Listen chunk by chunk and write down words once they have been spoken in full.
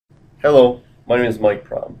Hello, my name is Mike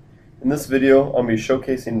Prom. In this video, I'll be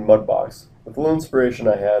showcasing Mudbox with a little inspiration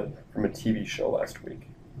I had from a TV show last week.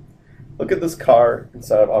 Look at this car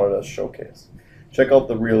inside of Autodesk Showcase. Check out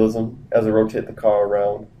the realism as I rotate the car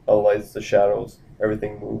around, the lights, the shadows,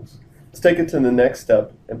 everything moves. Let's take it to the next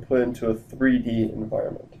step and put it into a 3D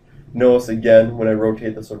environment. Notice again when I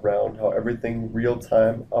rotate this around how everything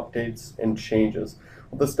real-time updates and changes.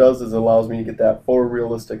 What this does is it allows me to get that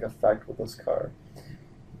photorealistic effect with this car.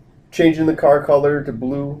 Changing the car color to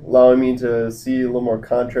blue, allowing me to see a little more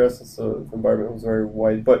contrast, so the environment was very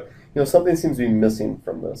white. But something seems to be missing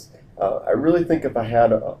from this. I really think if I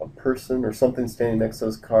had a person or something standing next to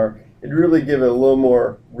this car, it'd really give it a little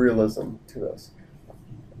more realism to this.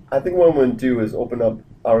 I think what I'm going to do is open up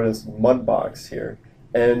Autodesk Mudbox here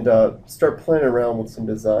and start playing around with some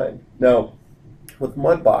design. Now, with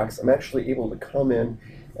Mudbox, I'm actually able to come in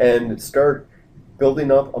and start building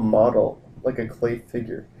up a model like a clay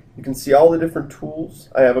figure. You can see all the different tools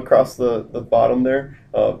I have across the bottom there.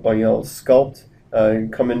 Sculpt.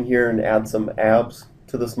 Come in here and add some abs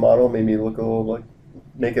to this model. Maybe look a little like,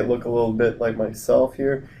 make it look a little bit like myself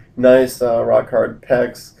here. Nice rock hard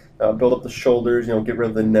pecs. Build up the shoulders. Get rid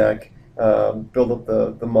of the neck. Build up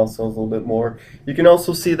the muscles a little bit more. You can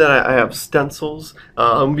also see that I have stencils.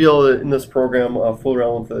 I'm going to be able to, in this program, fool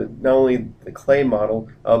around with not only the clay model,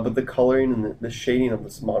 but the coloring and the shading of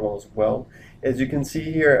this model as well. As you can see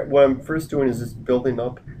here, what I'm first doing is just building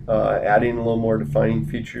up, adding a little more defining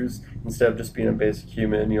features instead of just being a basic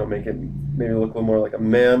human. Make it maybe look a little more like a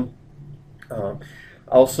man.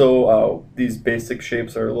 Also, these basic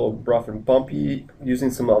shapes are a little rough and bumpy.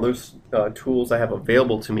 Using some other tools I have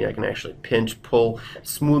available to me, I can actually pinch, pull,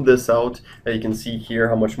 smooth this out. You can see here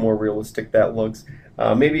how much more realistic that looks.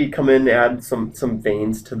 Maybe come in and add some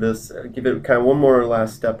veins to this. Give it kind of one more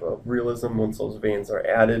last step of realism. Once those veins are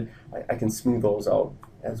added, I can smooth those out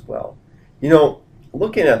as well.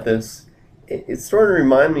 Looking at this, it's starting to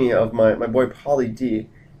remind me of my boy Pauly D.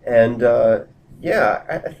 And yeah,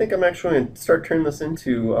 I think I'm actually going to start turning this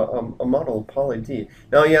into a model of Pauly D.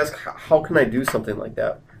 Now you ask, how can I do something like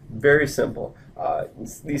that? Very simple.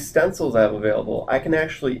 These stencils I have available, I can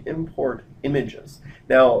actually import images.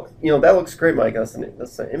 Now, that looks great, Mike. That's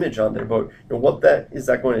an image on there, but what is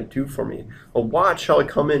that going to do for me? Well, watch how I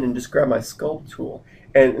come in and just grab my sculpt tool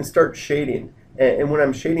and start shading. And when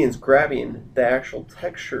I'm shading, it's grabbing the actual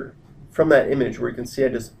texture from that image, where you can see I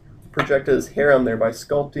just projected his hair on there by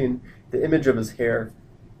sculpting the image of his hair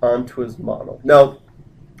onto his model. Now,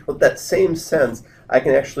 with that same sense, I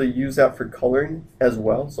can actually use that for coloring as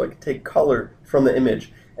well. So I can take color from the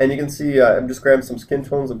image. And you can see I'm just grabbing some skin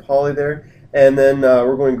tones of poly there. And then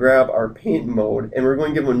we're going to grab our paint mode, and we're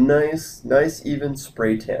going to give them a nice even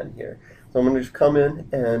spray tan here. So I'm going to just come in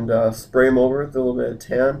and spray them over with a little bit of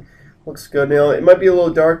tan. Looks good. Now, it might be a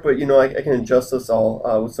little dark, but I can adjust this all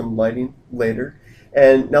with some lighting later.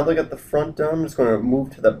 And now that I got the front done, I'm just going to move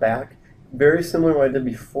to the back. Very similar to what I did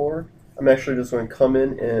before. I'm actually just going to come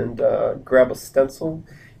in and grab a stencil.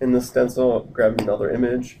 In the stencil, I'll grab another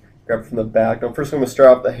image, grab it from the back. Now, first I'm going to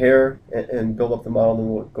start off the hair and build up the model, and then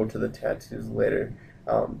we'll go to the tattoos later.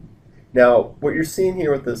 Now, what you're seeing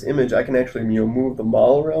here with this image, I can actually move the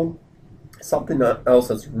model around. Something else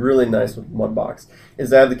that's really nice with Mudbox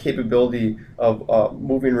is I have the capability of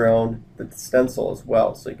moving around the stencil as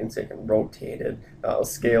well. So you can say I can rotate it,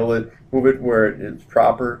 scale it, move it where it is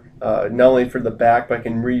proper. Not only for the back, but I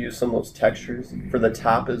can reuse some of those textures for the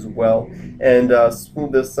top as well. And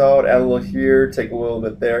smooth this out, add a little here, take a little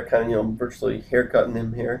bit there, kind of virtually haircutting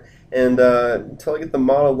him here, and until I get the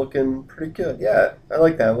model looking pretty good. Yeah, I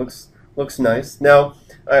like that. It looks nice. Now,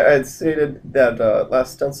 I had stated that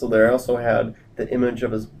last stencil there, I also had the image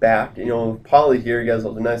of his back. With Pauly here, he has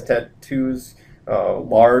those nice tattoos,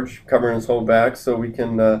 large, covering his whole back, so we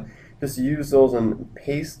can just use those and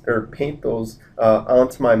paint those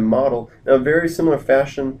onto my model. In a very similar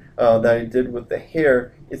fashion that I did with the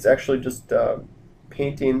hair, it's actually just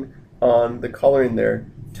painting on the coloring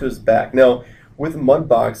there to his back. Now, with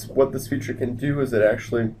Mudbox, what this feature can do is it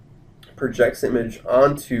actually projects the image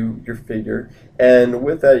onto your figure, and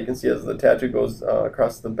with that you can see as the tattoo goes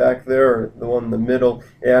across the back there, or the one in the middle,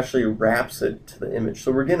 it actually wraps it to the image.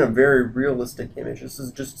 So we're getting a very realistic image. This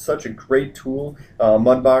is just such a great tool.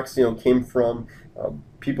 Mudbox came from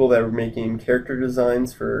people that were making character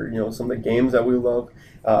designs for some of the games that we love.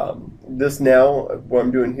 This now, what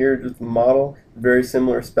I'm doing here, just the model, very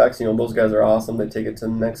similar specs. Those guys are awesome. They take it to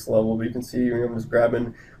the next level. But you can see I'm just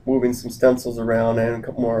moving some stencils around and a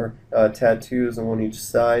couple more tattoos on one each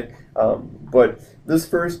side. But this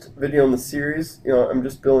first video in the series, I'm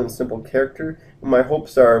just building a simple character. And my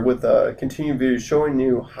hopes are with continued videos showing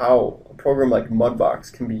you how a program like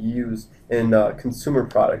Mudbox can be used in consumer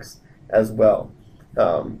products as well.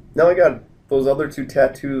 Now I got those other two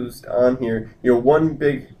tattoos on here. One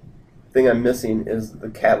big thing I'm missing is the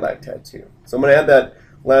Cadillac tattoo. So I'm going to add that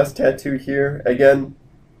last tattoo here. Again,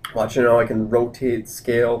 watching how I can rotate,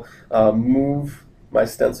 scale, move my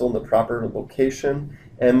stencil in the proper location,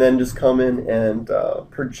 and then just come in and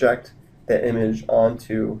project that image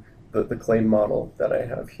onto the clay model that I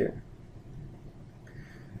have here.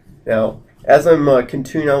 Now, as I'm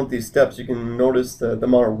continuing on with these steps, you can notice the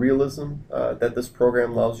amount of realism that this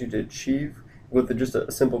program allows you to achieve with just a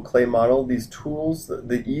simple clay model. These tools,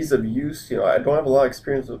 the ease of use, I don't have a lot of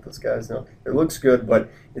experience with this, guys. Now, it looks good, but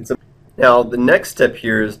it's a... Now, the next step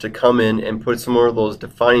here is to come in and put some more of those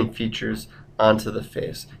defining features onto the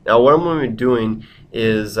face. Now, what I'm going to be doing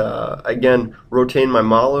is, again, rotating my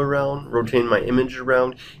model around, rotating my image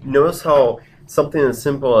around. Notice how something as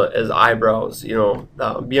simple as eyebrows, being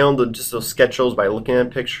able to just sketch those by looking at a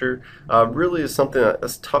picture, really is something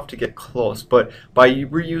that's tough to get close. But by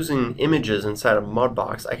reusing images inside of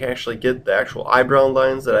Mudbox, I can actually get the actual eyebrow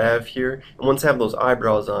lines that I have here. And once I have those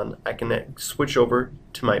eyebrows on, I can switch over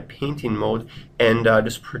to my painting mode and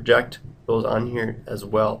just project those on here as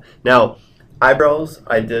well. Now, eyebrows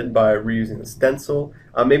I did by reusing the stencil.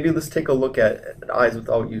 Maybe let's take a look at eyes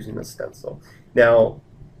without using the stencil. Now,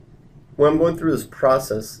 when I'm going through this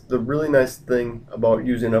process, the really nice thing about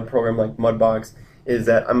using a program like Mudbox is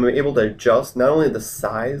that I'm able to adjust not only the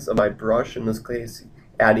size of my brush, in this case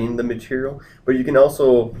adding the material, but you can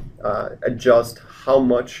also adjust how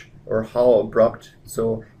much or how abrupt.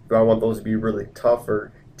 So if I want those to be really tough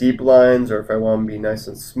or deep lines, or if I want them to be nice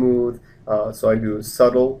and smooth, so I do a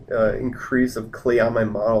subtle increase of clay on my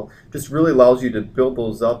model. Just really allows you to build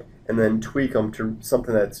those up and then tweak them to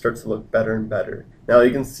something that starts to look better and better. Now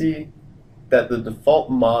you can see that the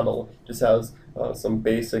default model just has some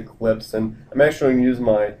basic lips, and I'm actually going to use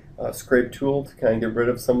my scrape tool to kind of get rid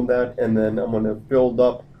of some of that, and then I'm going to build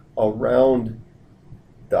up around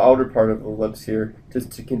the outer part of the lips here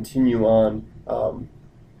just to continue on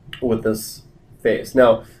with this face.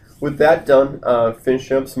 Now, with that done,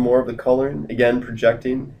 finishing up some more of the coloring, again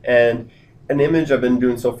projecting, and an image I've been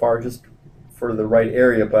doing so far just for the right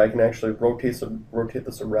area, but I can actually rotate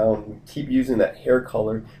this around and keep using that hair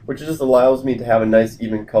color, which just allows me to have a nice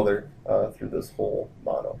even color through this whole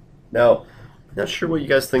model. Now, not sure what you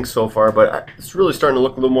guys think so far, but it's really starting to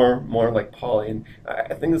look a little more like Pauly, and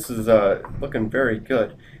I think this is looking very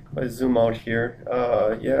good. If I zoom out here,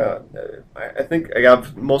 yeah, I think I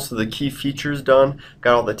got most of the key features done,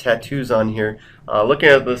 got all the tattoos on here. Looking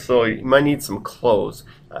at this, though, you might need some clothes.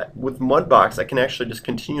 With Mudbox, I can actually just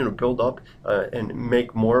continue to build up and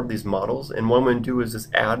make more of these models, and what I'm going to do is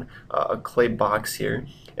just add a clay box here,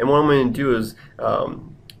 and what I'm going to do is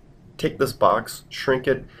take this box, shrink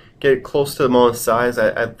it, get it close to the amount of size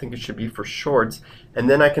I think it should be for shorts, and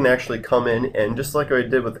then I can actually come in and, just like I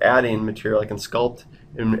did with adding material, I can sculpt,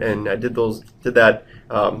 and I did that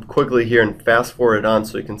quickly here and fast forward on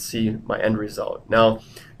so you can see my end result. Now,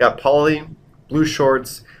 got Pauly, blue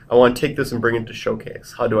shorts. I want to take this and bring it to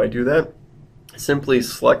Showcase. How do I do that? Simply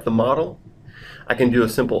select the model. I can do a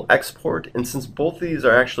simple export, and since both of these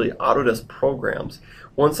are actually Autodesk programs,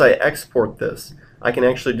 once I export this, I can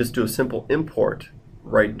actually just do a simple import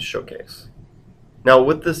right into Showcase. Now,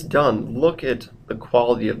 with this done, look at the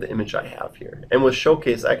quality of the image I have here. And with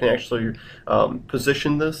Showcase, I can actually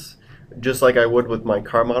position this just like I would with my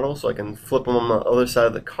car model, so I can flip them on the other side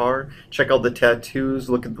of the car, check out the tattoos,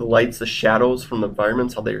 look at the lights, the shadows from the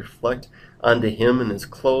environments, how they reflect onto him and his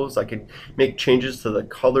clothes. I could make changes to the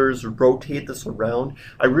colors, rotate this around.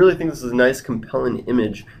 I really think this is a nice, compelling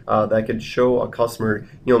image that could show a customer,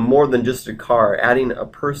 more than just a car. Adding a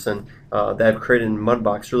person that I've created in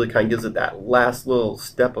Mudbox really kind of gives it that last little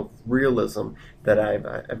step of realism that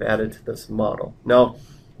I've added to this model. Now,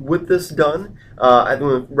 with this done, I'm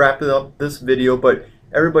going to wrap it up this video, but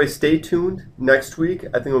everybody stay tuned. Next week,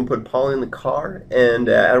 I think I'm going to put Pauly in the car and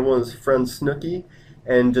add one of his friends, Snooky,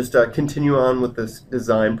 and just continue on with this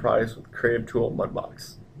design projects with Creative Tool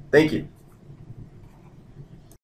Mudbox. Thank you.